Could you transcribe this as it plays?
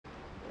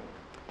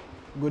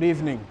Good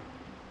evening.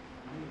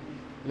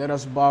 Let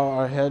us bow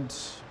our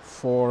heads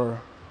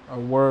for a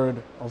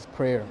word of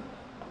prayer.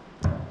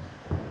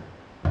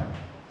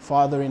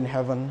 Father in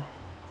heaven,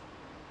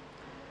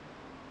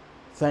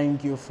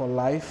 thank you for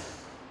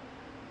life.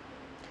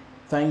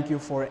 Thank you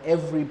for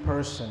every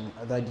person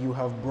that you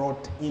have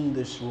brought in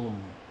this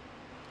room.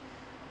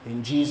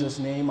 In Jesus'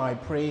 name, I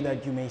pray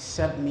that you may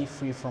set me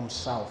free from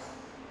self,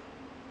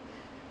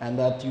 and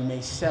that you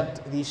may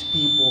set these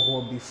people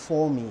who are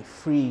before me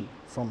free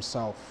from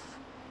self.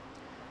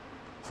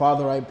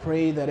 Father, I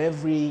pray that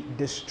every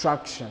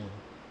distraction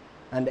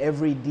and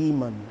every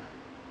demon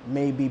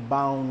may be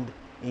bound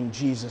in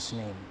Jesus'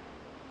 name.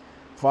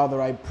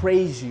 Father, I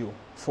praise you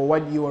for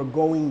what you are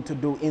going to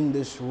do in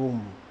this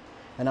room,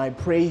 and I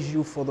praise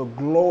you for the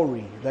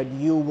glory that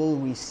you will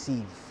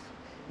receive.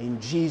 In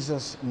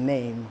Jesus'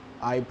 name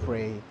I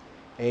pray,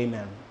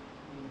 amen.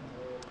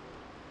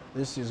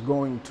 This is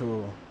going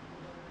to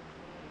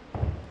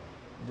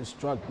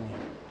distract me.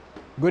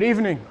 Good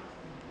evening.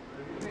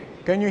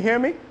 Can you hear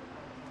me?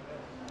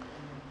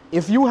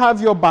 If you have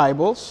your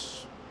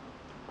Bibles,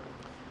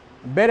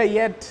 better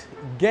yet,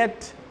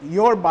 get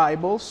your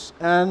Bibles,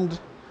 and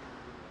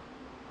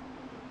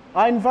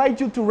I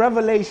invite you to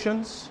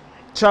Revelations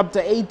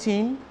chapter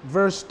 18,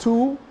 verse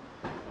 2,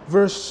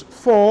 verse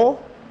 4,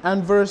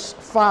 and verse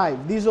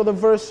 5. These are the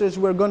verses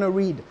we're going to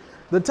read.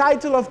 The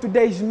title of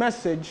today's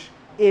message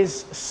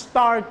is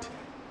Start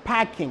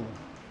Packing.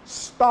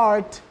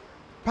 Start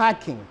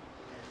Packing.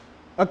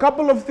 A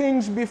couple of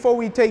things before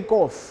we take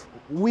off.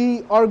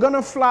 We are going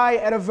to fly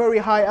at a very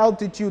high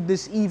altitude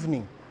this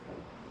evening.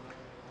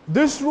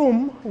 This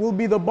room will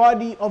be the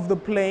body of the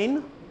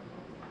plane.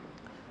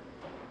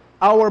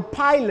 Our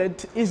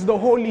pilot is the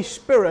Holy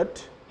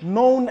Spirit,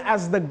 known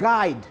as the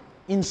guide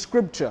in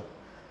Scripture.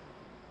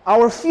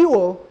 Our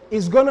fuel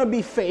is going to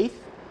be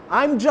faith.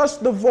 I'm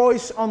just the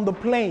voice on the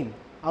plane.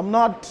 I'm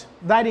not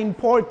that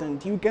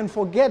important. You can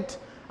forget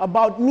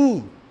about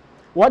me.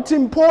 What's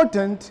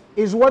important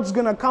is what's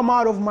going to come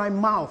out of my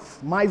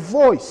mouth. My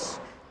voice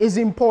is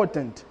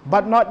important,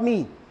 but not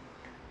me.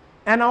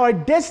 And our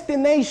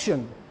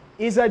destination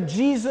is at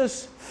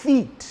Jesus'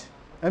 feet.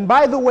 And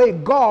by the way,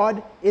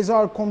 God is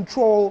our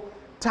control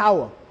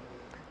tower.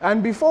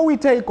 And before we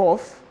take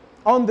off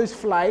on this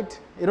flight,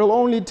 it'll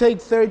only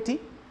take 30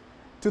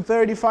 to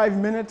 35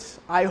 minutes,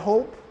 I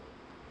hope.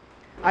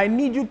 I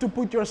need you to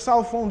put your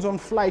cell phones on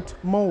flight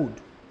mode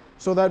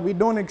so that we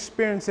don't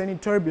experience any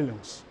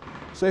turbulence.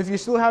 So if you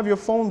still have your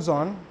phones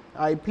on,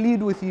 I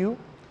plead with you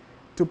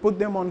to put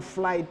them on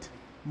flight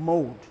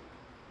mode.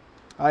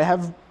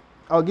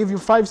 I'll give you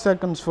 5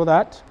 seconds for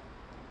that.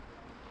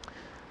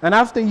 And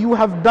after you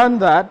have done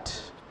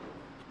that,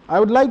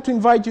 I would like to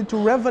invite you to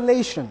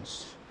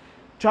Revelations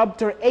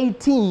chapter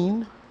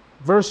 18,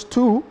 verse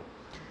 2.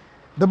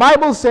 The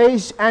Bible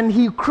says, "And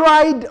he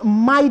cried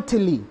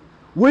mightily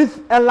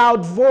with a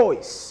loud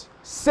voice,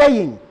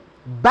 saying,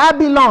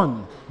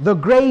 Babylon the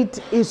great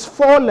is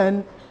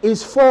fallen,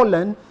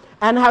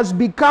 and has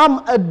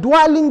become a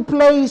dwelling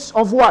place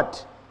of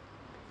what?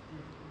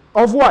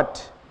 Of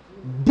what?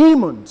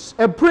 Demons,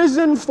 a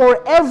prison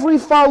for every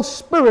foul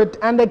spirit,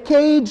 and a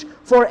cage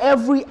for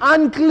every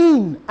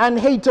unclean and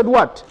hated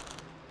what?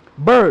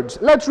 Birds."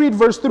 Let's read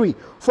verse 3.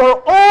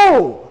 "For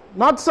all,"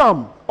 not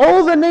some,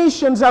 "all the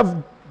nations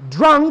have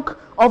drunk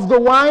of the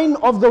wine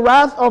of the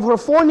wrath of her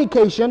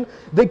fornication.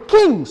 The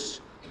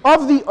kings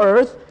of the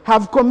earth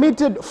have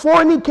committed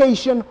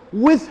fornication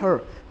with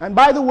her." And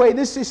by the way,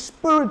 this is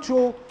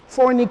spiritual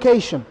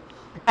fornication.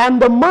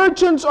 "And the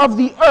merchants of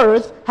the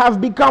earth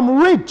have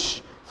become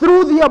rich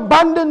through the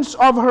abundance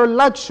of her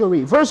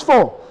luxury." Verse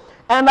 4.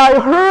 "And I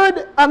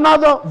heard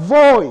another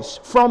voice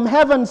from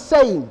heaven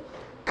saying,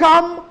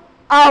 Come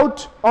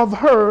out of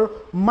her,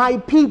 my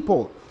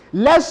people,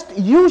 lest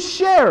you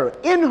share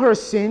in her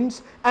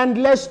sins, and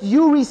lest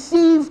you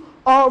receive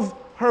of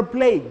her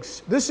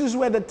plagues." This is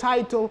where the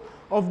title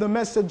of the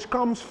message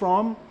comes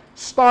from,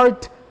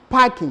 Start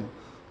Packing.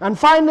 And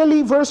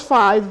finally, verse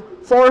 5,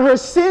 "For her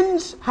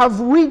sins have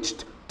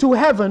reached to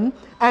heaven,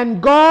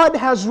 and God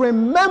has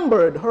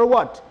remembered her"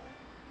 what?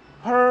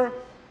 "Her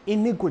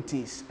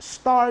iniquities."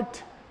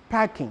 Start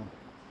packing.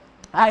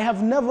 I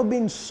have never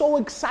been so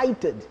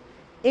excited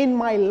in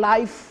my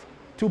life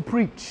to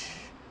preach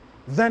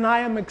than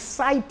I am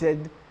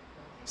excited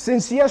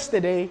since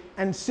yesterday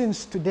and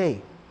since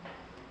today.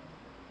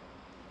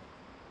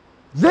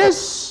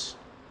 This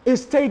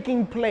is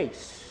taking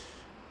place.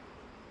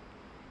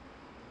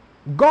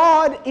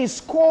 God is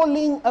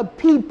calling a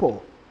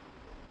people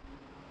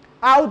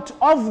out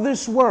of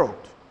this world.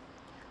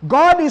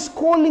 God is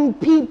calling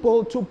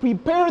people to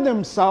prepare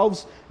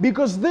themselves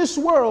because this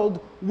world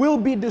will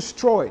be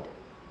destroyed.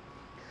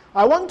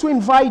 I want to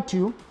invite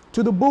you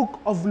to the book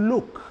of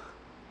Luke.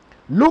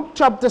 Luke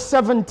chapter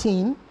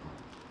 17.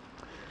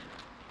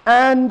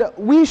 And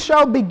we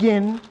shall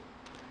begin.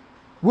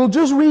 We'll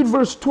just read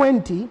verse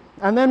 20,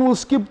 and then we'll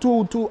skip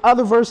to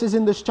other verses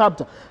in this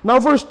chapter. Now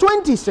verse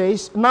 20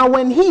 says, "Now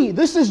when he,"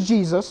 this is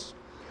Jesus,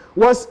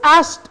 "was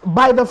asked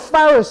by the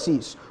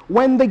Pharisees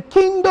when the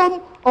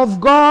kingdom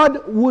of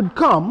God would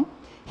come,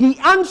 He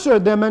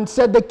answered them and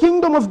said, the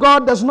kingdom of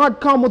God does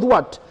not come with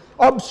what?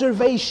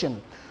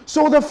 Observation.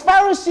 So the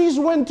Pharisees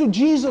went to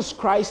Jesus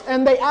Christ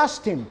and they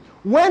asked him,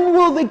 when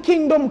will the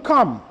kingdom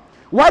come?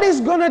 What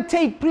is going to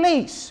take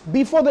place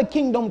before the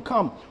kingdom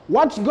come?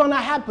 What's going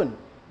to happen?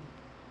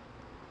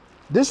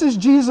 This is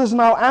Jesus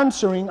now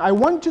answering. I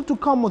want you to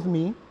come with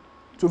me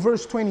to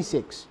verse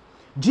 26.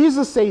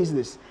 Jesus says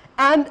this,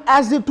 and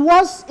as it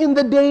was in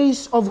the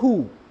days of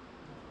who?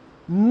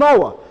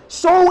 Noah.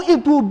 So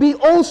it will be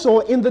also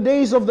in the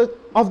days of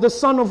the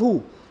Son of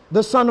who?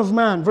 The Son of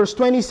Man. Verse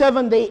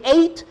 27, they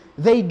ate,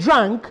 they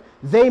drank,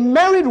 they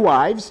married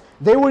wives,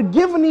 they were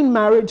given in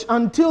marriage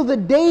until the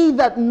day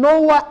that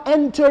Noah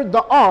entered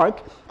the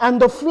ark,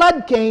 and the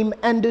flood came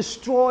and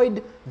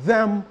destroyed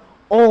them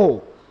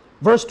all.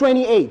 Verse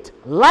 28,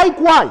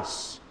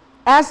 likewise,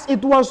 as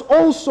it was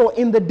also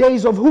in the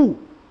days of who?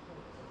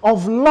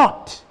 Of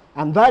Lot.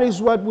 And that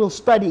is what we'll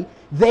study.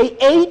 They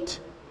ate,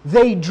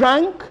 they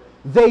drank,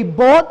 they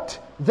bought,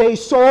 they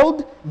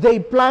sold, they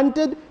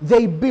planted,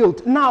 they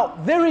built. Now,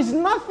 there is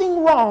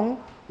nothing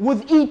wrong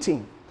with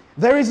eating.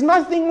 There is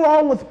nothing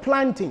wrong with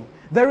planting.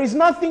 There is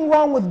nothing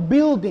wrong with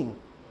building.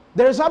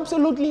 There is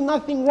absolutely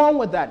nothing wrong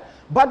with that.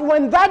 But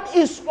when that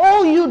is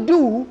all you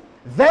do,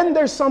 then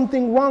there's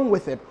something wrong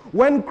with it.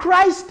 When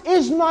Christ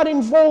is not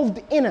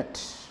involved in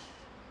it,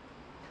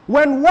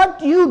 when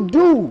what you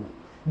do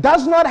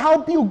does not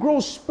help you grow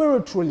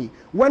spiritually,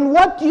 when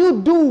what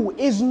you do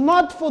is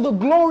not for the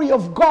glory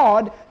of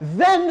God,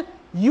 then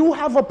you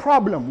have a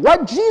problem.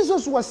 What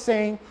Jesus was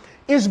saying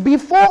is,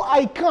 before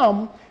I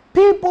come,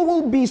 people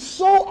will be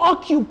so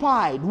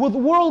occupied with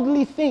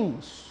worldly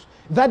things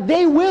that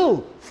they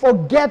will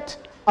forget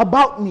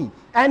about me.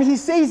 And he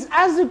says,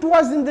 as it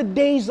was in the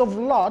days of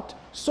Lot,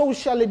 so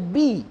shall it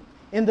be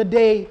in the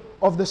day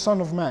of the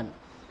Son of Man.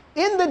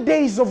 In the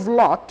days of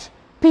Lot,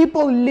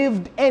 people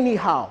lived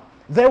anyhow.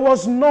 There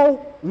was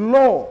no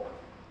law.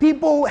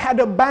 People had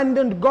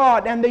abandoned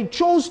God and they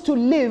chose to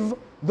live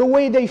the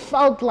way they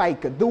felt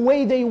like it, the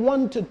way they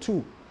wanted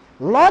to.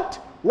 Lot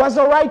was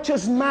a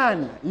righteous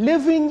man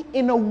living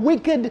in a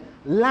wicked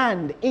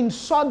land in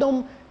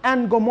Sodom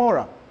and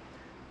Gomorrah.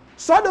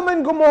 Sodom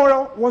and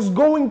Gomorrah was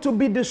going to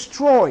be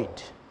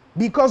destroyed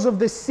because of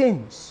the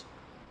sins.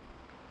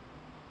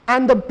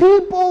 And the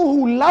people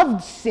who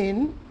loved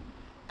sin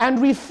and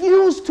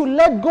refused to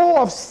let go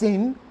of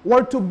sin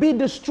were to be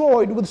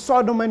destroyed with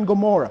Sodom and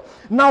Gomorrah.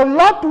 Now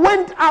Lot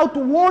went out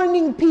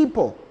warning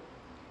people.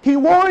 He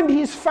warned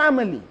his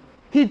family.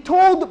 He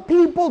told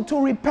people to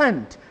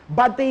repent,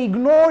 but they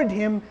ignored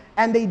him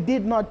and they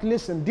did not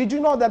listen. Did you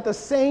know that the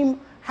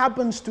same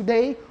happens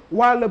today?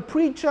 While a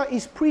preacher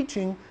is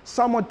preaching,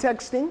 some are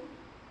texting,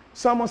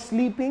 some are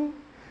sleeping,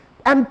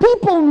 and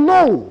people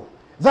know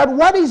that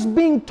what is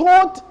being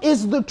taught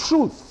is the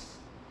truth.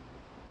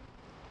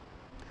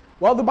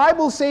 Well, the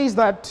Bible says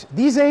that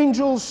these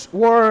angels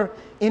were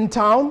in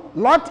town.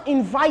 Lot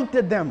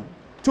invited them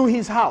to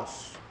his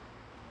house.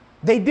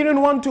 They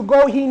didn't want to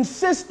go. He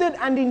insisted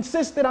and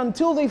insisted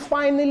until they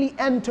finally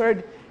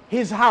entered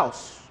his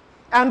house.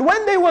 And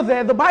when they were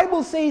there, the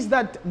Bible says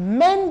that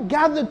men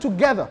gathered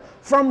together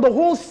from the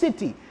whole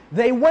city.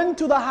 They went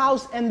to the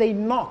house and they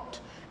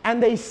knocked.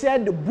 And they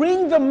said,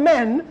 bring the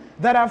men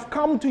that have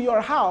come to your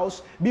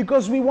house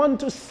because we want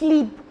to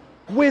sleep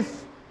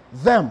with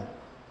them.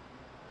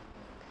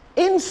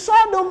 In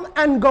Sodom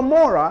and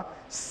Gomorrah,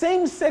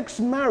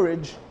 same-sex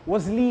marriage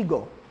was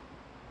legal.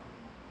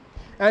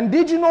 And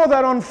did you know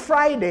that on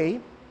Friday,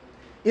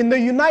 in the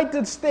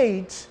United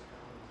States,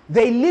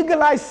 they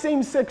legalized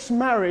same-sex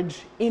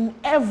marriage in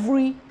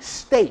every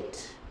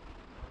state?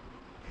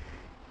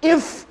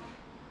 If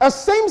a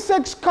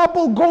same-sex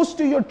couple goes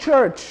to your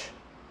church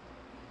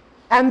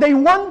and they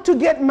want to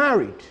get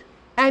married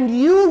and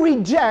you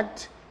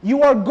reject,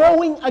 you are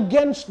going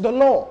against the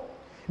law.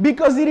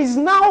 Because it is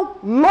now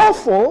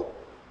lawful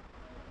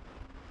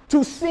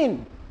to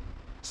sin.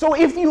 So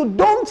if you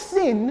don't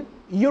sin,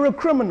 you're a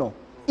criminal.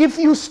 If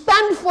you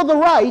stand for the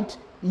right,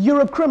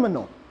 you're a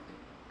criminal.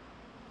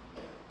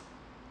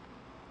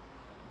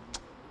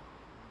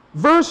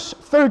 Verse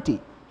 30.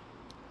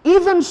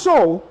 Even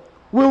so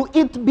will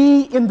it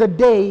be in the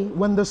day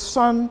when the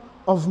Son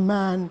of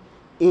Man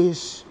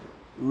is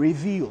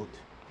revealed.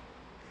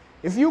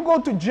 If you go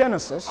to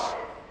Genesis,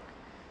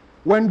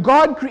 when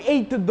God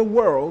created the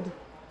world,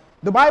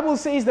 the Bible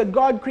says that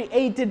God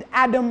created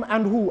Adam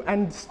and who?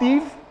 And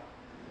Steve?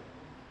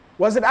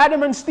 Was it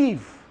Adam and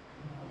Steve?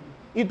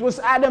 It was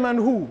Adam and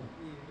who?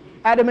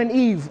 Adam and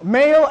Eve.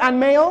 Male and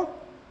male?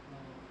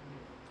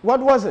 What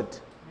was it?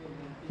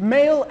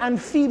 Male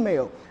and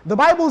female. The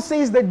Bible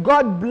says that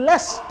God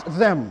blessed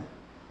them.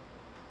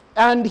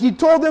 And he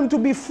told them to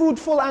be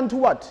fruitful and to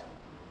what?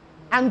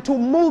 And to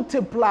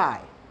multiply.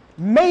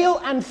 Male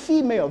and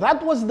female.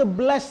 That was the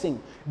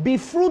blessing. Be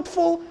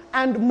fruitful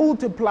and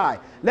multiply.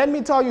 Let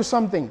me tell you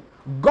something.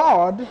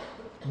 God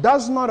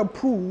does not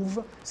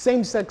approve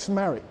same-sex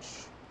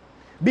marriage.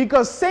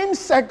 Because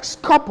same-sex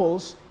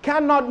couples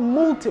cannot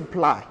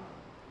multiply.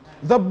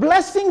 The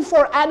blessing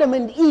for Adam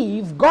and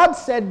Eve, God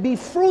said, be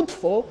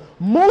fruitful,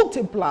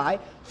 multiply,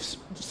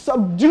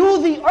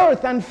 subdue the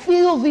earth and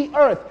feel the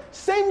earth.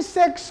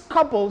 Same-sex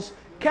couples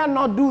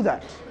cannot do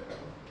that.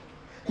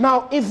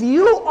 Now, if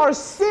you are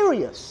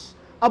serious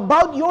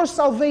about your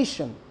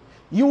salvation,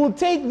 you will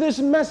take this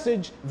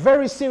message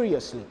very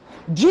seriously.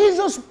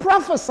 Jesus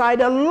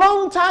prophesied a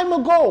long time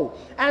ago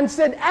and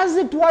said, as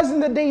it was in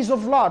the days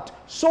of Lot,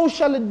 so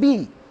shall it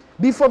be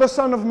before the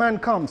Son of Man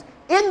comes.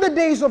 In the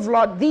days of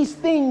Lot, these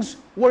things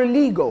were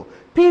legal.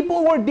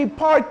 People were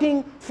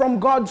departing from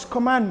God's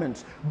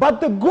commandments.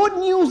 But the good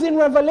news in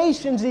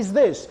Revelations is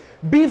this: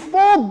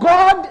 before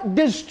God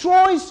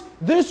destroys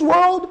this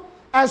world,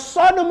 as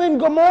Sodom and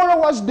Gomorrah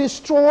was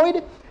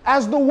destroyed,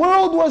 as the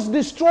world was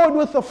destroyed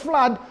with the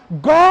flood,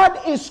 God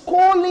is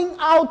calling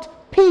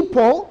out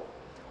people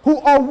who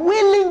are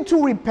willing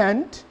to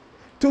repent,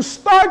 to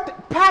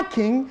start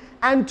packing,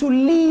 and to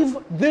leave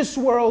this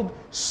world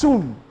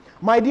soon.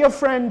 My dear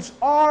friends,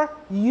 are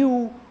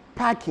you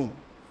packing?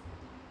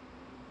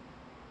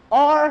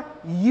 Are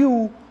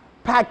you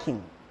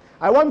packing?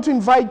 I want to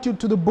invite you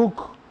to the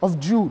book of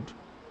Jude.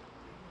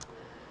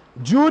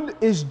 Jude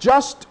is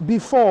just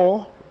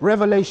before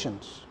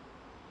Revelations.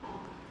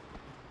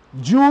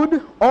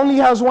 Jude only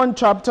has one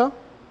chapter.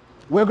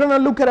 We're going to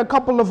look at a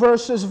couple of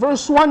verses.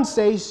 Verse 1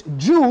 says,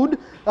 Jude,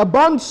 a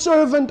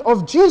bondservant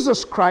of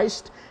Jesus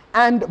Christ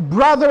and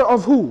brother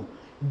of who?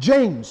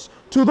 James.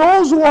 To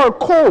those who are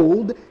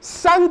called,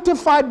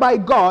 sanctified by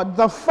God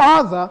the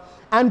Father,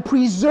 and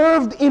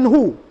preserved in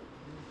who?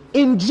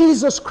 In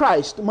Jesus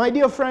Christ. My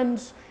dear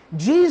friends,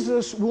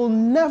 Jesus will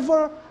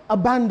never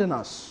abandon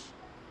us.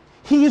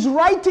 He is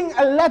writing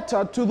a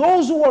letter to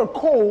those who are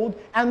called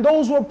and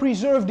those who are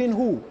preserved in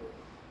who?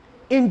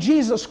 In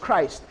Jesus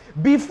Christ.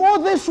 Before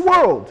this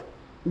world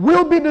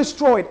will be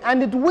destroyed,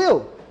 and it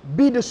will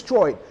be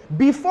destroyed,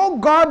 before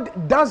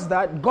God does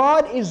that,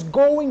 God is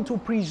going to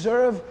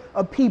preserve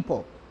a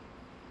people.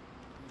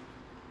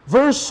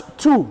 Verse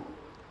 2,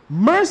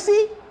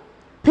 mercy,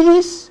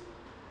 peace,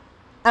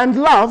 and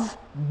love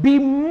be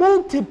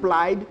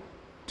multiplied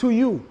to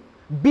you.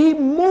 Be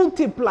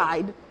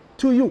multiplied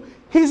to you.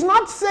 He's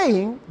not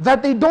saying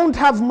that they don't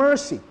have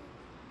mercy.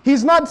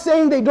 He's not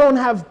saying they don't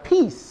have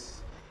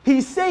peace.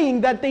 He's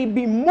saying that they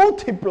be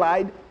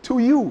multiplied to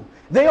you.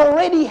 They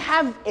already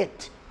have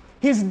it.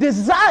 His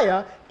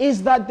desire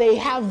is that they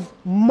have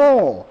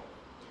more.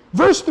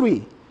 Verse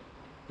 3,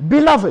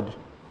 beloved,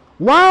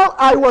 while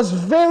I was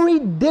very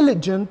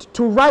diligent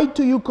to write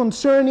to you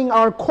concerning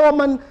our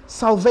common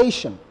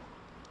salvation,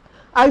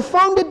 I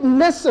found it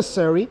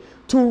necessary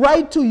to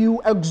write to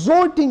you,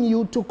 exhorting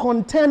you to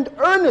contend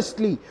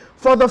earnestly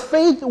for the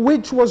faith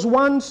which was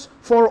once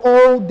for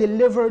all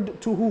delivered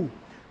to who?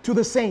 To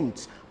the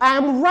saints. I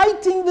am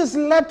writing this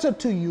letter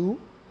to you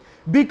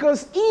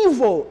because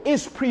evil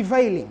is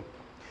prevailing.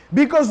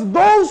 Because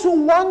those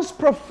who once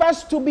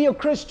professed to be a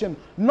Christian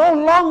no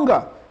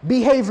longer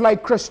behave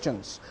like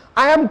Christians.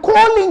 I am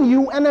calling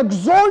you and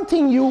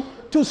exhorting you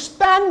to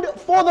stand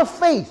for the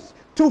faith,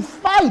 to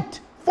fight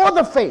for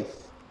the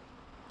faith.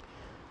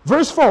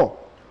 Verse 4,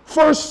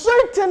 for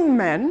certain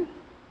men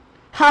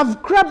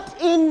have crept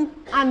in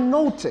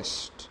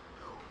unnoticed,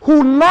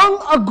 who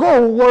long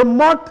ago were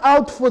marked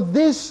out for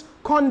this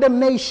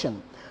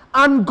condemnation,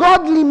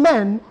 ungodly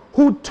men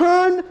who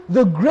turn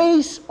the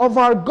grace of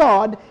our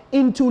God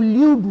into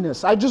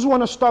lewdness. I just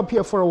want to stop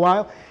here for a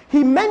while.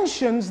 He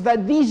mentions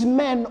that these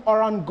men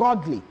are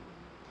ungodly.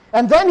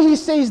 And then he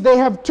says they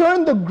have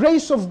turned the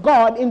grace of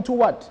God into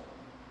what?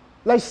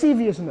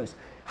 Lasciviousness.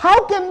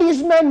 How can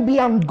these men be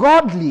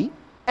ungodly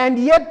and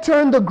yet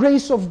turn the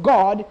grace of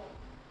God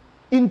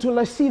into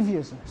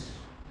lasciviousness?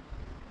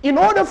 In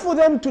order for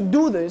them to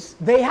do this,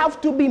 they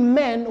have to be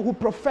men who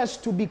profess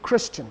to be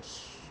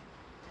Christians.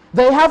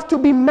 They have to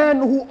be men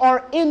who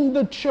are in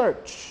the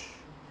church.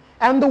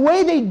 And the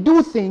way they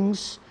do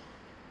things,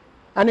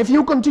 and if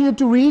you continue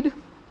to read,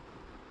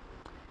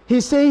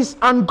 he says,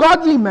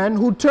 ungodly men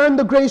who turn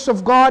the grace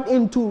of God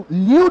into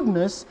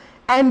lewdness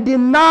and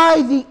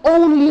deny the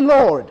only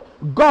Lord,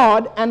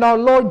 God and our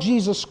Lord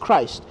Jesus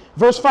Christ.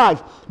 Verse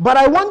 5, but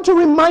I want to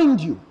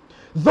remind you,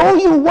 though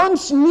you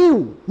once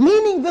knew,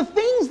 meaning the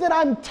things that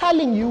I'm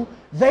telling you,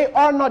 they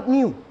are not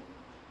new.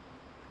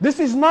 This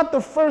is not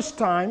the first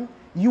time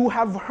you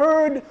have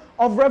heard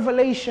of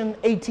Revelation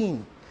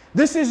 18.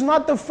 This is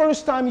not the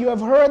first time you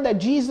have heard that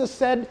Jesus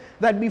said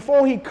that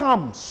before he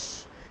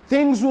comes,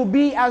 things will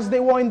be as they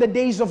were in the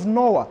days of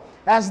Noah,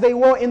 as they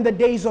were in the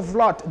days of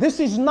Lot. This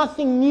is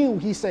nothing new,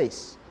 he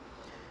says.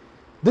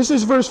 This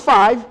is verse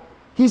 5.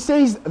 He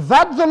says,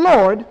 that the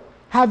Lord,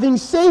 having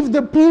saved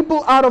the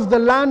people out of the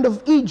land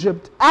of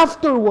Egypt,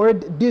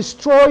 afterward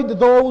destroyed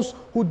those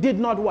who did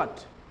not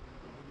what?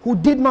 Who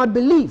did not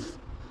believe.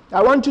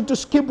 I want you to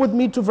skip with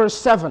me to verse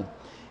 7.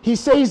 He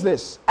says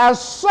this,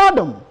 as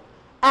Sodom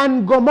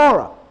and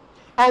Gomorrah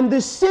and the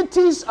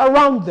cities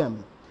around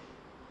them,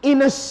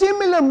 in a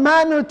similar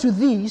manner to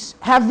these,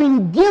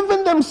 having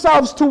given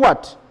themselves to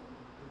what?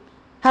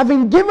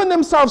 Having given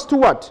themselves to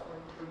what?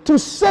 To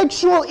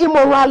sexual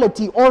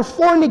immorality or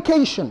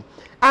fornication,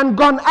 and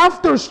gone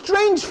after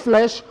strange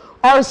flesh,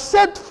 are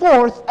set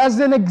forth as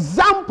an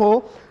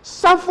example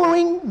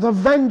suffering the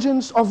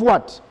vengeance of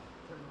what?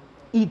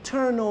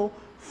 Eternal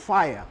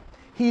fire.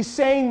 He's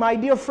saying, my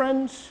dear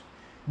friends,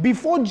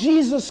 before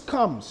Jesus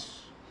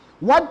comes,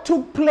 what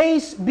took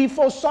place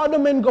before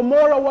Sodom and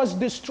Gomorrah was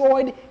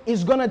destroyed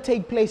is going to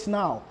take place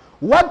now.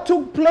 What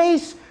took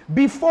place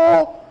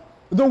before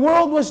the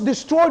world was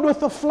destroyed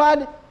with the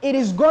flood, it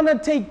is going to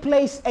take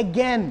place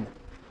again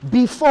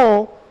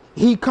before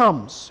he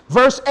comes.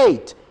 Verse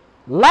 8,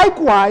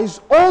 likewise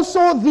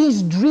also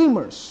these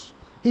dreamers.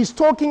 He's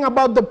talking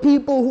about the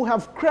people who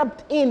have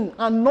crept in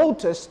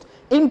unnoticed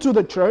into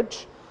the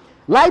church.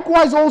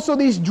 Likewise also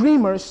these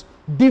dreamers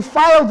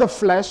defile the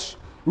flesh,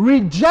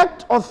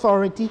 reject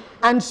authority,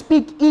 and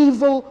speak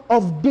evil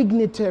of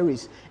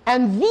dignitaries.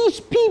 And these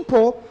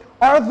people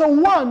are the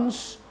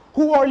ones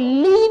who are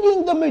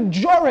leading the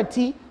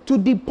majority to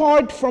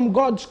depart from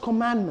God's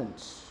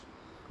commandments.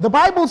 The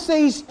Bible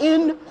says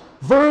in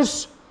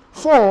verse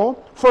 4,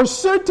 for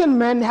certain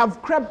men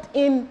have crept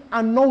in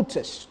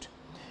unnoticed.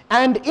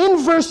 And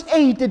in verse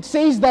 8 it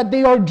says that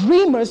they are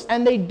dreamers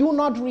and they do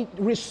not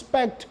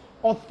respect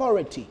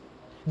authority.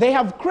 They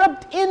have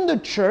crept in the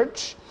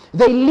church,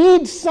 they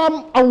lead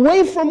some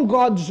away from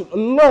God's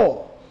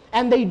law,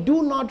 and they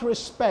do not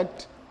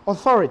respect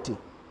authority.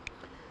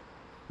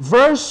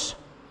 Verse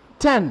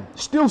 10,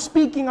 still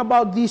speaking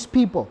about these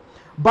people.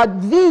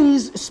 But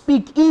these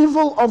speak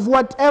evil of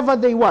whatever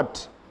they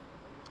what?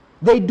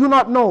 They do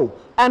not know.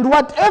 And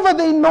whatever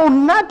they know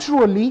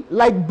naturally,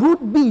 like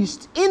brute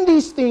beasts, in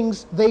these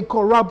things they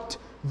corrupt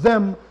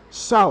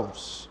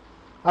themselves.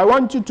 I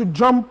want you to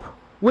jump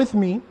with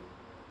me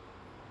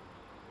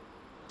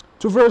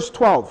to verse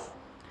 12.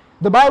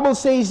 The Bible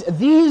says,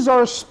 these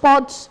are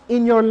spots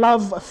in your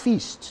love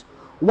feast,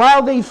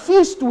 while they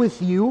feast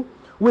with you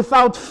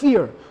without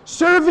fear,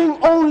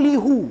 serving only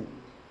who?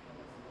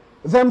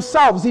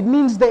 Themselves. It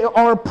means they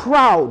are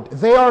proud.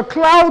 They are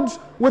clouds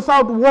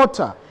without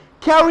water,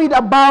 carried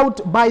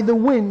about by the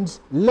winds,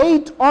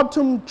 late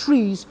autumn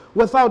trees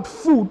without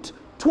fruit,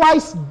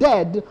 twice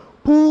dead,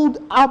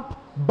 pulled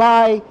up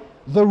by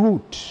the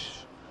root.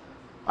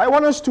 I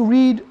want us to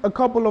read a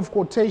couple of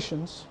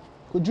quotations.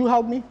 Could you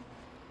help me?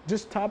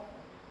 Just tap.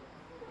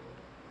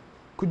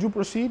 Could you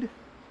proceed?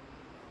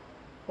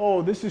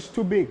 Oh, this is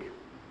too big.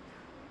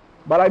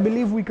 But I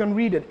believe we can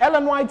read it.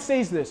 Ellen White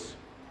says this.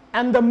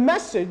 And the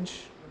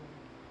message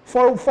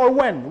for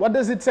when? What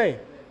does it say?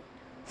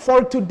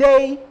 For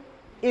today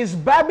is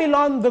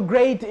Babylon the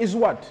Great is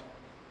what?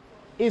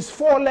 Is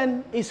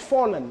fallen, is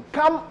fallen.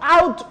 Come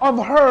out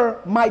of her,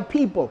 my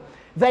people,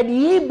 that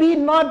ye be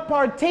not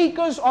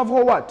partakers of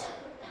her what?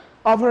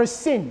 Of her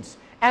sins.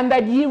 And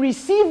that ye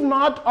receive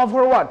not of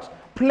her what?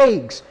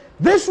 Plagues.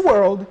 This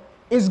world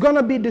is going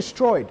to be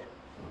destroyed.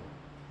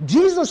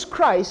 Jesus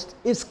Christ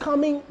is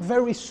coming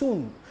very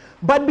soon.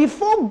 But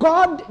before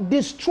God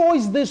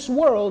destroys this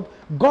world,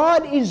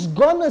 God is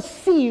going to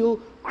seal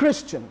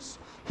Christians.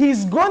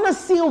 He's going to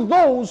seal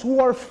those who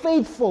are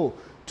faithful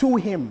to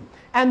Him.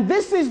 And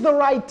this is the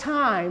right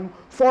time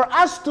for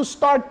us to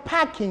start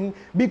packing,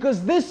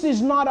 because this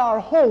is not our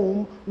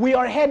home. We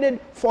are headed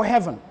for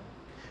heaven.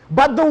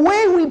 But the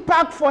way we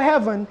pack for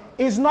heaven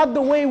is not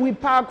the way we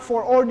pack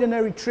for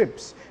ordinary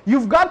trips.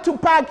 You've got to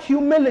pack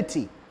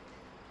humility.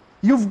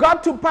 You've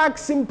got to pack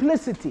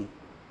simplicity.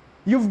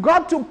 You've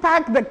got to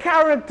pack the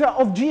character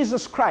of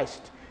Jesus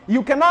Christ.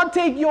 You cannot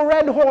take your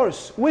red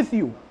horse with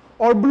you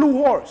or blue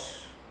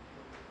horse.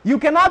 You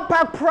cannot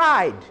pack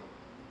pride.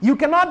 You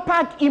cannot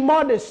pack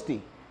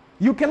immodesty.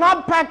 You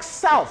cannot pack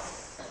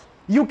self.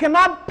 You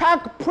cannot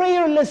pack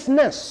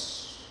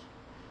prayerlessness.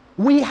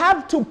 We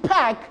have to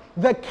pack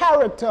the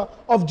character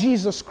of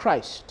Jesus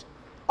Christ.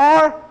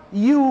 Are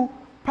you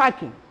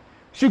packing?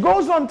 She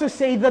goes on to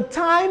say, the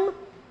time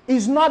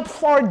is not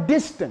far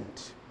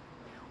distant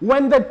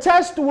when the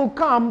test will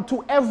come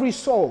to every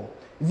soul.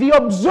 The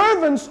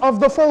observance of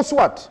the false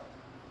what?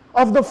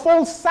 Of the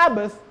false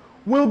Sabbath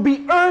will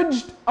be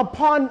urged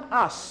upon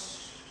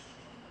us.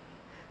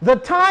 The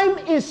time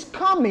is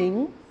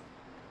coming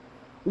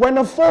when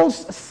a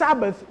false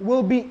Sabbath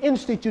will be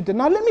instituted.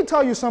 Now let me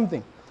tell you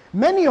something.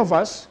 Many of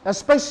us,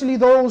 especially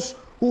those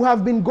who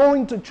have been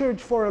going to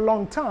church for a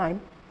long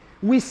time,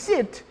 we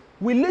sit,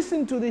 we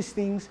listen to these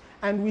things,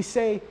 and we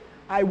say,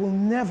 I will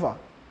never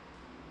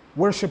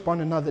worship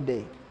on another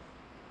day.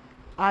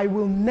 I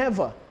will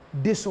never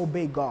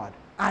disobey God.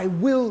 I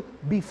will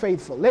be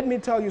faithful. Let me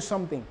tell you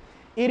something.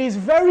 It is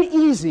very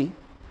easy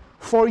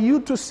for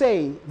you to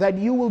say that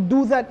you will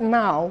do that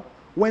now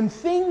when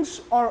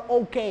things are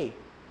okay.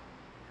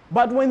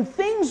 But when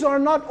things are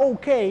not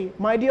okay,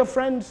 my dear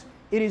friends,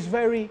 it is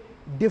very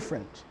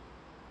different.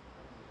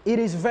 It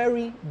is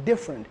very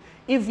different.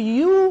 If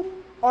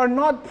you are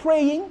not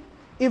praying,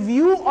 if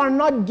you are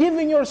not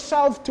giving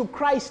yourself to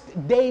Christ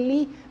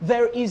daily,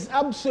 there is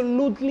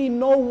absolutely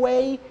no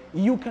way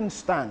you can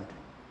stand.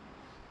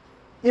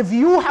 If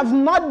you have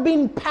not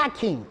been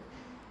packing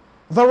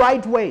the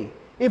right way,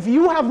 if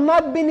you have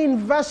not been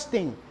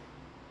investing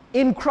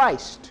in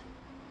Christ,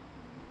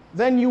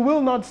 then you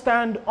will not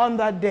stand on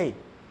that day.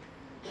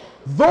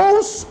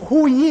 Those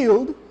who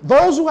yield,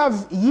 those who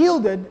have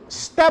yielded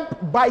step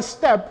by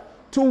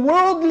step to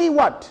worldly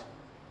what?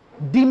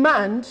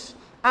 Demands,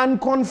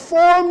 and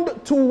conformed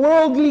to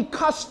worldly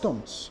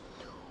customs,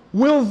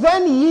 will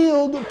then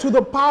yield to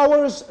the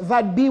powers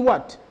that be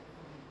what?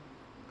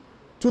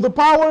 To the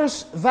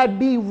powers that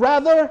be,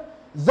 rather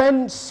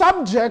than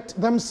subject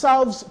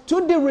themselves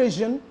to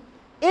derision,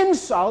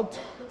 insult,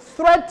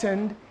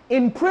 threatened,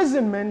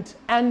 imprisonment,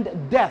 and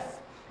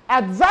death.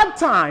 At that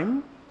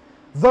time,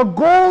 the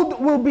gold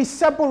will be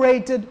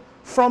separated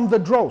from the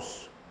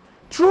dross.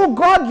 True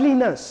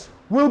godliness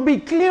will be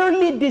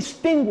clearly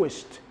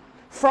distinguished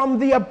from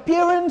the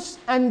appearance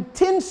and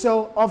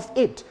tinsel of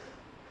it.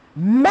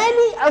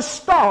 Many a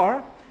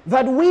star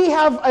that we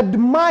have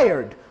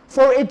admired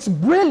for its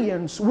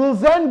brilliance will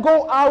then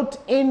go out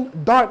in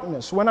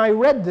darkness. When I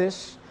read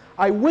this,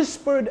 I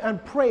whispered a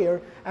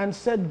prayer and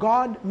said,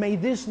 God, may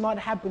this not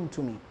happen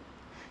to me.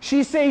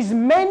 She says,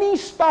 many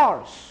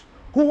stars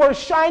who were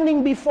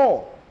shining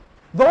before,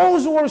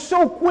 those who were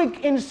so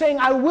quick in saying,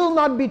 I will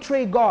not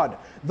betray God,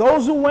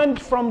 those who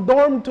went from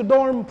dorm to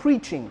dorm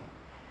preaching,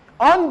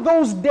 on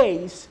those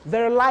days,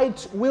 their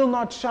lights will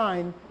not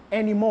shine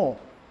anymore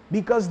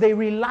because they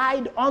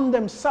relied on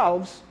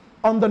themselves,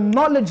 on the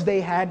knowledge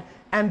they had,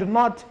 and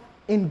not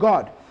in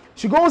God.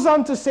 She goes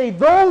on to say,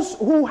 those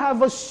who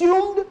have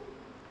assumed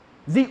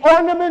the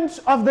ornaments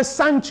of the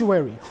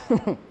sanctuary,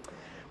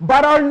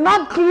 but are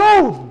not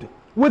clothed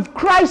with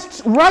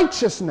Christ's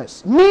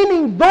righteousness,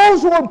 meaning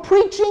those who are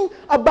preaching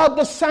about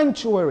the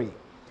sanctuary,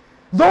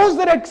 those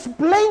that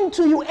explain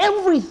to you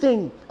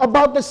everything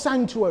about the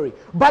sanctuary,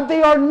 but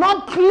they are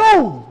not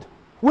clothed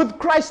with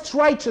Christ's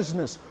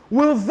righteousness,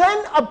 will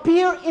then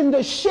appear in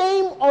the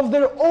shame of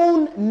their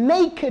own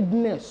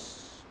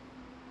nakedness.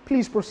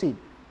 Please proceed.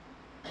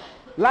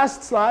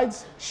 Last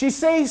slides. She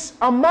says,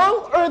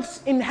 among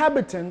earth's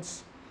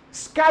inhabitants,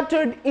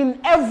 scattered in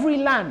every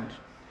land,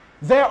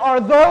 there are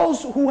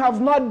those who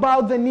have not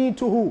bowed the knee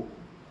to who?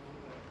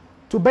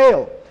 To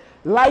Baal.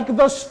 Like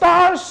the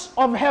stars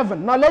of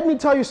heaven. Now let me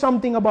tell you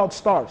something about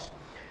stars.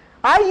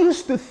 I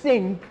used to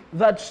think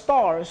that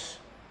stars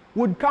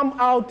would come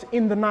out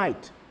in the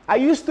night. I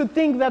used to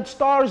think that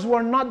stars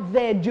were not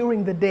there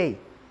during the day.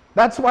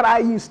 That's what I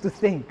used to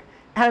think.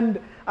 And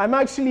I'm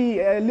actually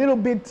a little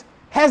bit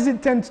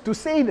hesitant to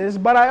say this,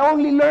 but I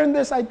only learned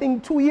this, I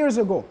think, 2 years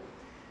ago.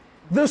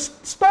 The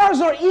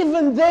stars are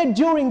even there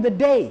during the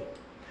day.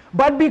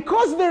 But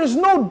because there is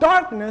no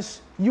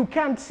darkness, you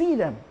can't see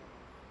them.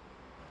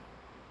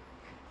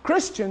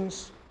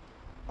 Christians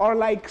are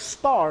like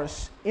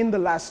stars in the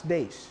last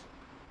days.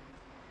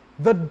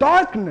 The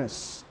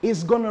darkness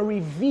is going to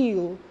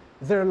reveal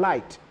their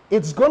light.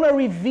 It's going to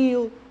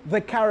reveal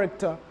the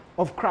character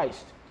of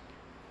Christ.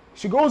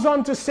 She goes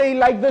on to say,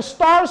 like the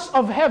stars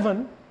of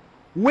heaven,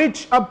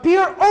 which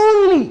appear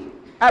only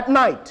at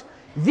night,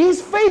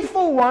 these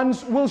faithful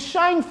ones will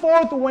shine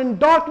forth when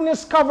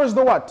darkness covers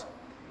the what?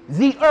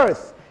 The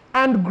earth,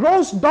 and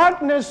gross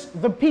darkness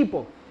the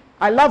people.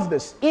 I love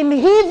this. In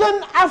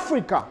heathen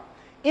Africa,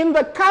 in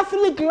the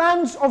Catholic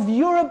lands of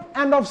Europe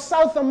and of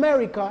South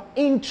America,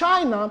 in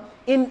China,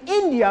 in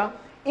India,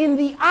 in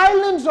the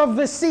islands of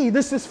the sea,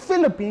 this is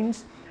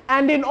Philippines,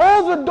 and in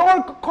all the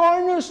dark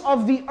corners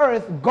of the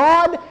earth,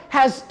 God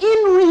has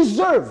in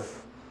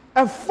reserve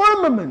a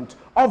firmament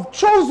of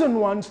chosen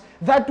ones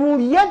that will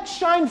yet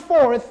shine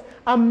forth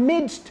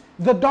amidst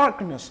the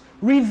darkness,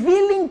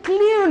 revealing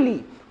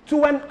clearly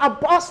to an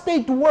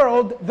apostate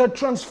world the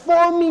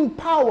transforming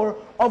power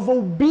of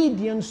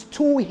obedience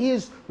to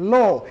His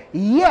law.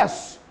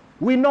 Yes,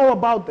 we know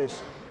about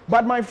this.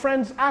 But my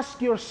friends,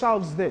 ask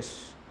yourselves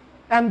this.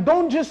 And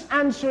don't just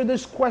answer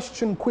this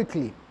question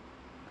quickly.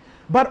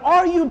 But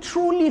are you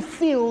truly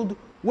filled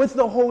with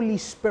the Holy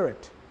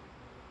Spirit?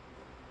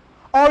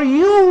 Are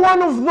you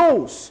one of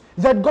those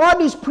that God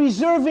is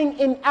preserving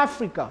in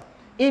Africa,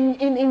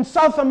 in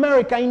South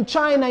America, in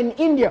China, in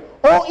India,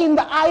 or in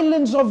the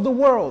islands of the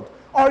world?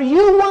 Are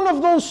you one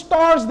of those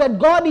stars that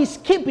God is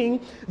keeping,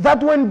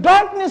 that when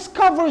darkness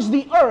covers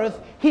the earth,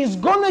 He's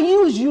going to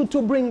use you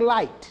to bring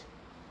light?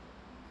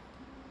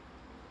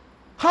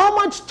 How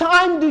much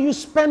time do you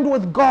spend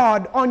with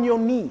God on your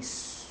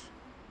knees?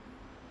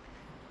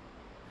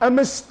 A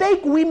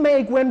mistake we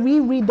make when we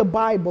read the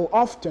Bible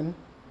often,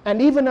 and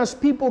even as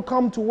people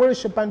come to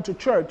worship and to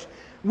church,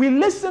 we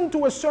listen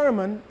to a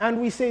sermon and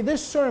we say,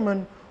 this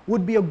sermon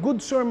would be a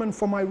good sermon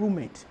for my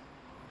roommate.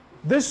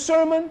 This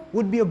sermon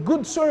would be a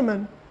good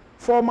sermon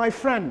for my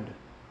friend,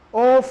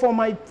 or for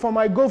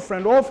my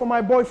girlfriend, or for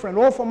my boyfriend,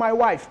 or for my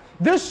wife.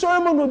 This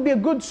sermon would be a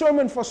good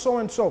sermon for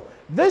so-and-so.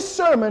 This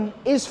sermon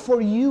is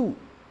for you.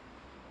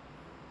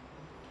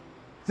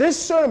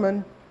 This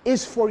sermon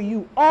is for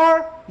you.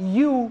 Are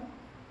you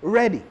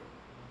ready?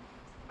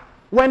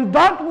 When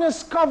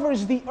darkness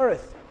covers the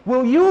earth,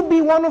 will you be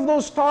one of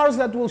those stars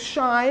that will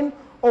shine,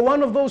 or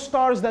one of those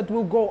stars that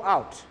will go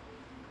out?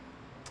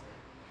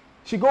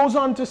 She goes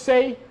on to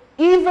say,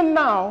 even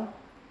now,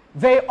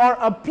 they are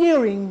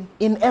appearing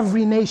in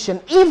every nation.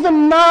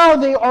 Even now,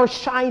 they are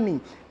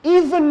shining.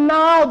 Even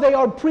now, they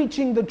are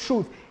preaching the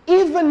truth.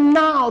 even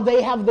now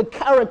they have the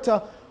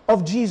character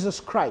of Jesus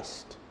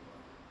Christ.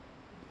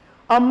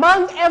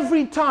 Among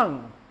every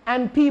tongue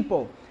and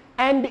people,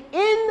 and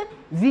in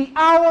the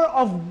hour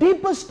of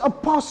deepest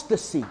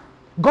apostasy,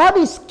 God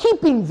is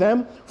keeping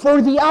them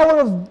for the hour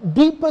of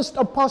deepest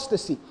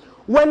apostasy,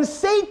 when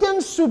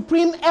Satan's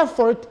supreme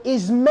effort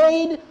is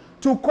made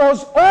to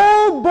cause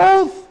all,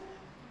 both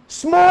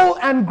small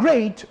and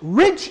great,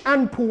 rich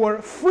and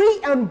poor, free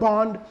and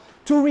bond,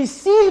 to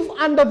receive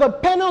under the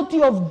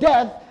penalty of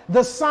death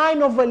the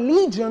sign of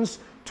allegiance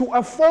to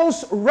a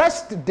false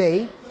rest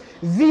day,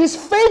 these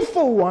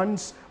faithful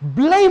ones,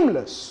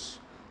 blameless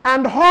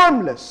and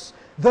harmless,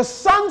 the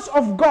sons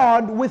of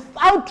God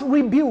without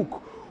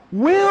rebuke,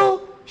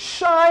 will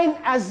shine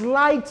as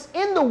lights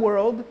in the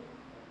world.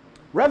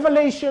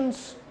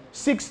 Revelations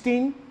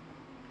 16,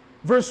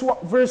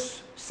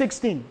 verse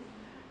 16.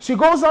 She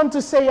goes on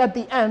to say at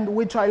the end,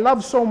 which I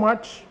love so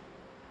much,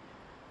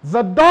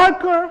 the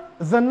darker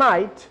the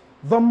night,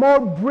 the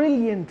more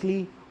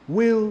brilliantly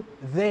will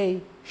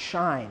they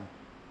shine.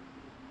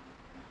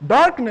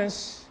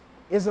 Darkness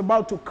is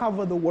about to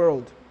cover the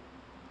world.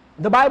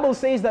 The Bible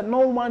says that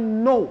no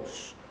one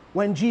knows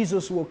when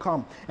Jesus will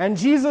come. And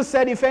Jesus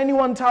said, if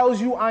anyone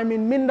tells you I'm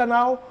in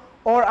Mindanao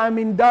or I'm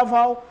in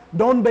Davao,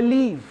 don't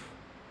believe.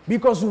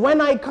 Because when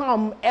I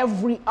come,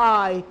 every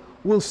eye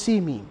will see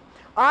me.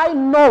 I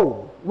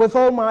know with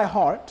all my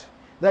heart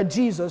that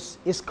Jesus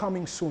is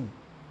coming soon.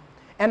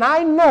 And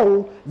I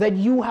know that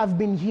you have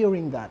been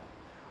hearing that.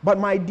 But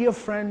my dear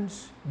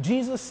friends,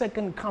 Jesus'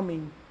 second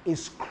coming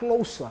is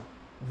closer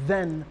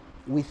than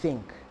we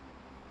think.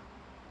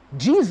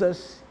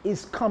 Jesus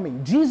is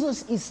coming.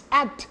 Jesus is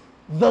at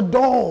the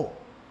door.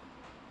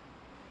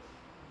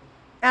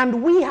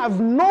 And we have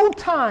no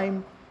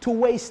time to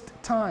waste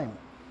time.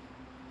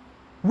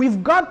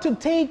 We've got to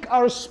take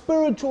our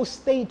spiritual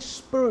state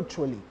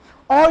spiritually.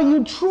 Are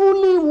you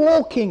truly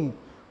walking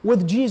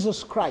with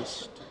Jesus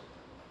Christ?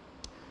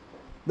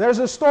 There's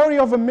a story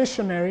of a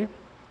missionary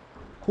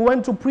who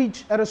went to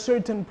preach at a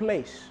certain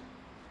place.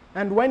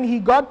 And when he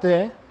got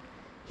there,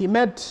 he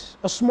met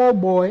a small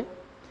boy.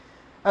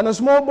 And the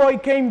small boy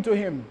came to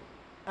him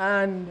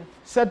and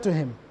said to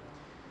him,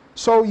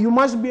 so you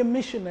must be a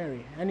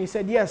missionary. And he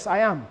said, yes, I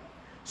am.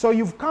 So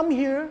you've come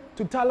here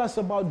to tell us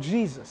about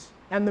Jesus.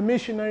 And the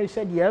missionary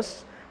said,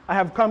 yes, I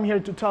have come here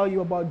to tell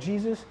you about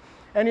Jesus.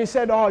 And he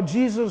said, oh,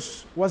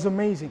 Jesus was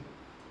amazing.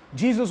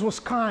 Jesus was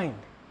kind.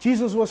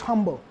 Jesus was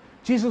humble.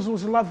 Jesus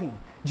was loving.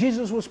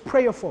 Jesus was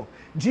prayerful.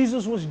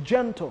 Jesus was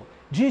gentle.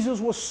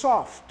 Jesus was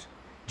soft.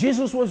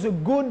 Jesus was a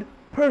good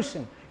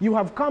person. You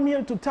have come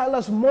here to tell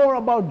us more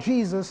about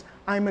Jesus.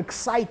 I'm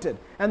excited.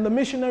 And the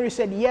missionary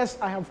said, yes,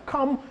 I have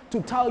come to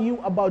tell you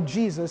about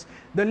Jesus.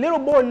 The little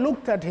boy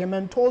looked at him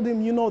and told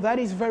him, you know, that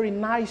is very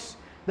nice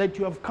that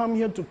you have come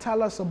here to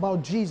tell us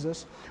about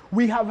Jesus.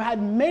 We have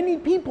had many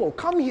people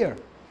come here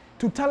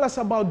to tell us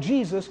about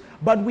Jesus,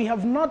 but we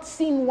have not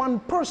seen one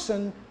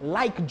person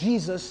like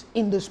Jesus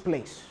in this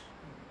place.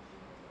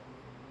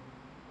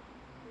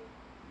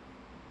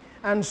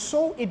 And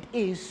so it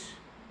is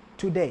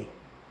today.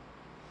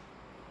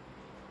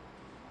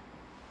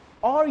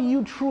 Are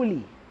you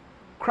truly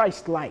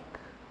Christ-like?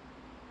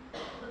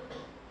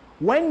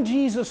 When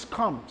Jesus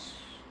comes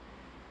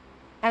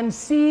and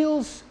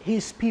seals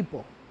his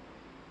people,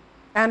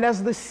 and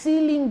as the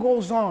sealing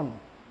goes on,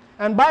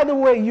 and by the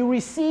way, you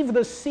receive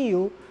the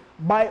seal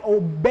by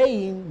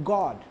obeying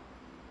God,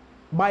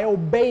 by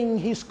obeying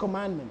his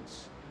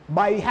commandments,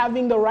 by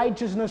having the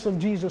righteousness of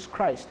Jesus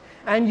Christ.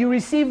 And you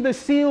receive the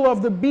seal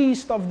of the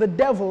beast, of the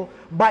devil,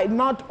 by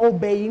not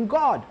obeying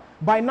God,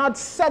 by not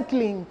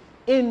settling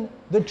in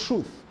the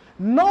truth.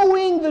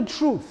 Knowing the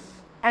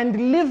truth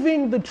and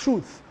living the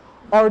truth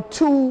are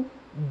two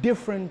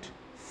different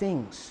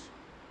things.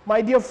 My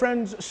dear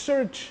friends,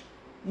 search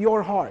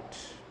your heart.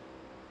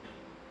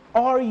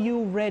 Are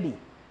you ready?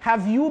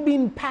 Have you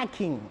been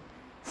packing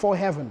for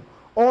heaven,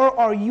 or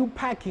are you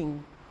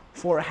packing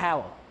for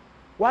hell?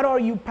 What are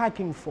you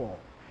packing for?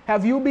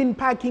 Have you been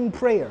packing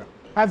prayer?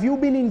 Have you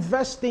been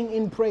investing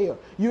in prayer?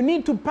 You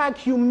need to pack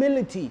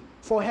humility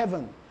for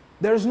heaven.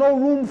 There's no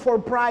room for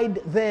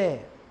pride there.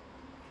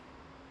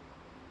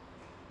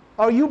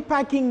 Are you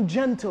packing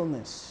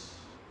gentleness?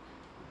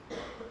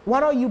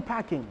 What are you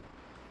packing?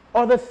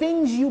 Are the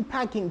things you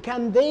packing,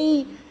 can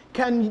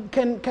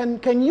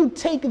you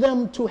take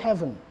them to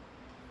heaven?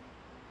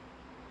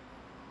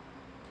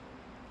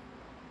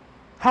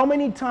 How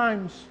many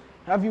times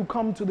have you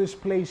come to this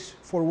place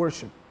for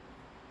worship?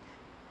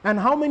 And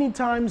how many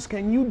times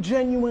can you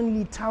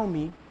genuinely tell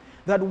me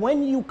that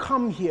when you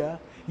come here,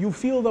 you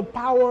feel the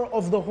power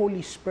of the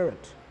Holy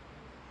Spirit?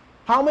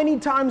 How many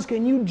times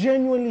can you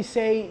genuinely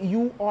say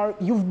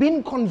you've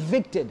been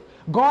convicted?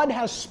 God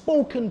has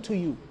spoken to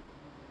you.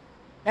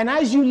 And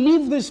as you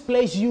leave this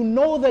place, you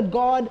know that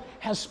God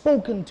has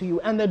spoken to you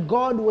and that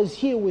God was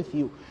here with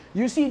you.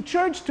 You see,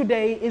 church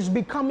today is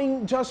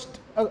becoming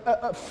just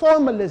a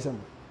formalism.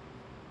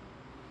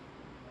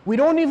 We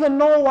don't even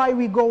know why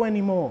we go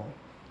anymore.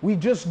 We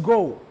just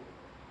go.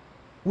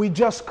 We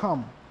just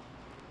come.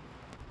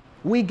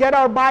 We get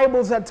our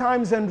Bibles at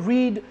times and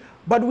read,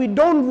 but we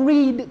don't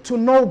read to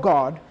know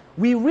God.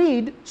 We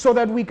read so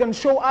that we can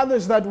show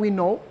others that we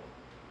know.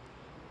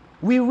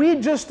 We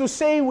read just to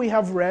say we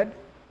have read,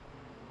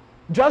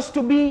 just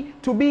to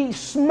be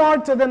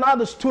smarter than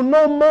others, to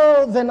know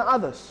more than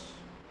others.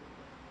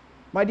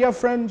 My dear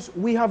friends,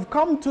 we have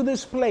come to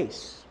this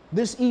place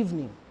this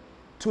evening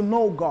to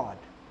know God.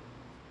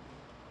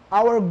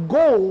 Our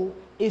goal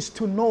is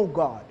to know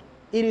God.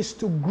 It is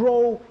to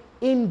grow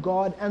in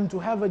God and to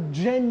have a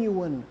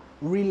genuine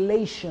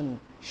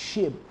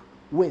relationship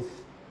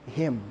with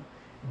Him.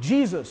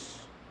 Jesus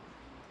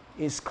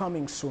is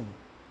coming soon.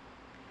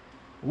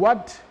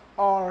 What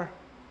are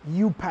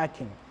you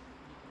packing?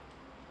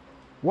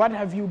 What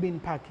have you been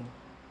packing?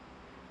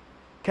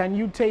 Can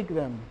you take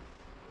them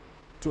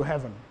to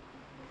heaven?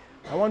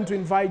 I want to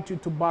invite you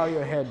to bow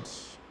your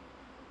heads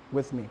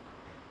with me.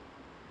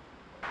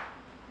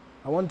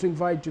 I want to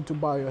invite you to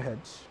bow your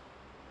heads.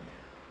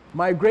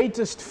 My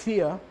greatest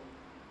fear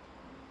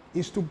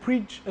is to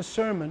preach a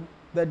sermon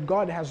that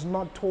God has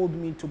not told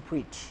me to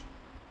preach.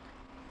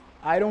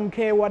 I don't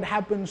care what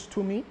happens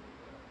to me.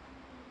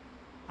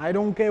 I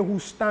don't care who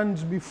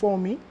stands before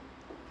me.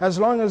 As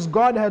long as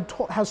God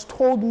has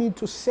told me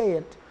to say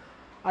it,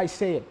 I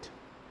say it.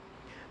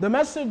 The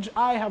message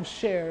I have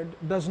shared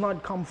does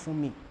not come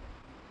from me.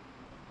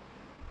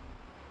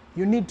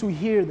 You need to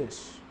hear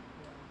this.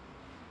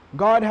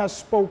 God has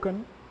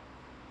spoken.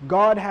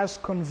 God has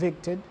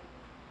convicted.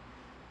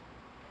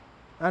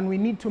 And we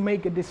need to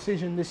make a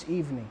decision this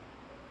evening.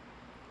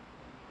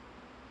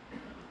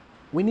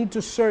 We need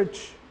to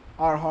search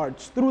our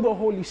hearts through the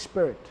Holy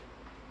Spirit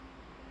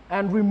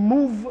and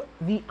remove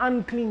the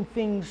unclean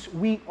things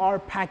we are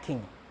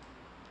packing.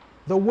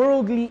 The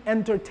worldly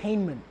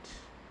entertainment.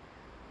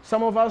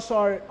 Some of us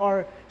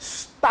are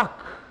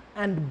stuck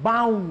and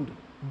bound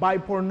by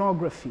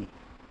pornography.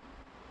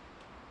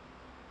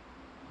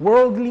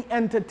 Worldly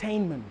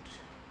entertainment,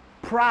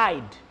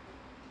 pride.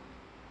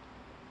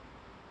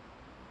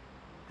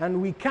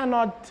 And we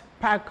cannot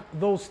pack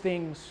those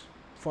things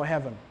for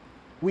heaven.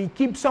 We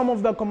keep some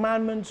of the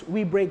commandments,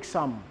 we break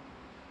some.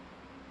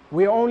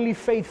 We are only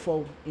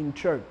faithful in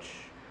church.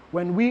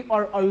 When we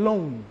are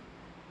alone,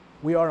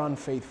 we are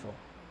unfaithful.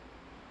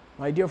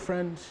 My dear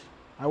friends,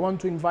 I want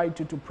to invite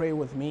you to pray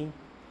with me.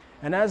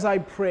 And as I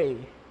pray,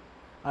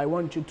 I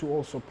want you to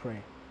also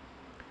pray.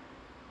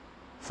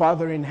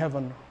 Father in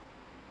heaven,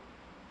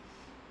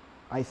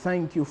 I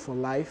thank you for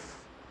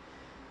life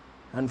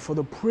and for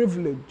the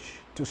privilege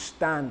to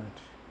stand.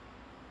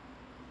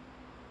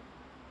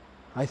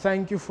 I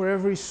thank you for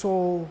every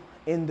soul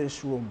in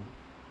this room.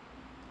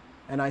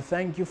 And I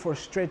thank you for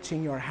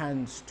stretching your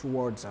hands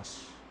towards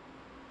us.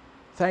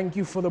 Thank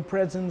you for the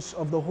presence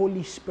of the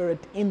Holy Spirit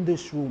in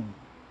this room.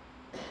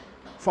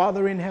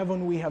 Father in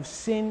heaven, we have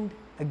sinned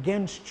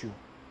against you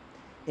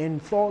in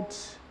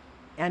thoughts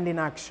and in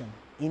action,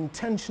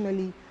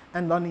 intentionally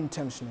and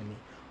unintentionally.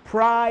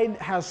 Pride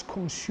has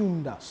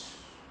consumed us.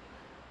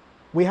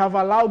 We have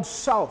allowed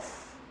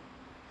self.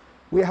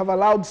 We have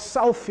allowed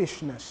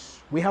selfishness.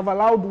 We have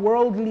allowed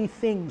worldly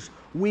things.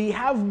 We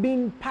have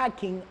been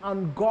packing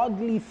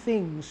ungodly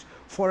things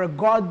for a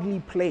godly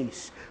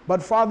place.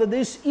 But Father,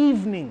 this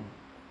evening,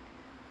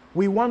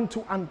 we want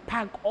to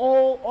unpack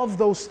all of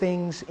those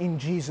things in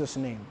Jesus'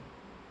 name.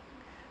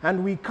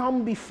 And we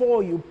come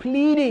before you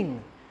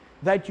pleading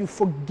that you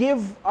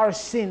forgive our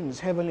sins,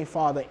 Heavenly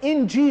Father,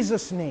 in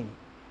Jesus' name,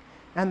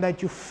 and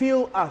that you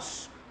fill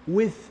us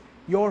with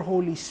your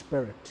Holy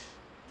Spirit.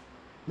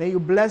 May you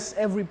bless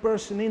every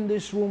person in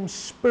this room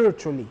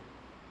spiritually.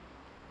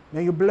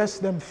 May you bless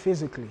them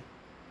physically.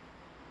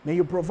 May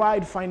you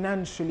provide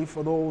financially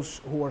for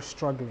those who are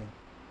struggling.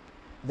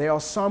 There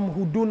are some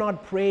who do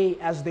not pray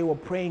as they were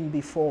praying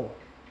before.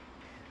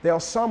 There are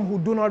some who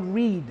do not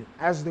read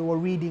as they were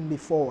reading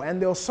before.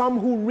 And there are some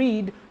who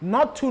read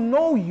not to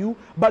know you,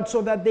 but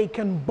so that they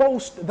can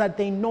boast that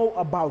they know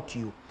about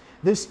you.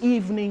 This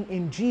evening,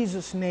 in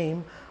Jesus'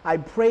 name, I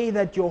pray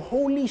that your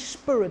Holy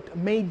Spirit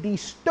may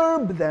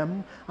disturb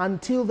them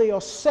until they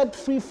are set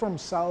free from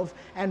self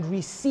and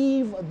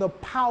receive the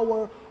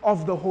power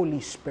of the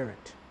Holy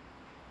Spirit.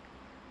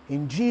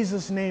 In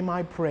Jesus' name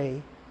I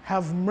pray,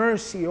 have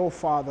mercy, O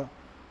Father,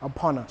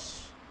 upon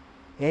us.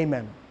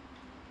 Amen.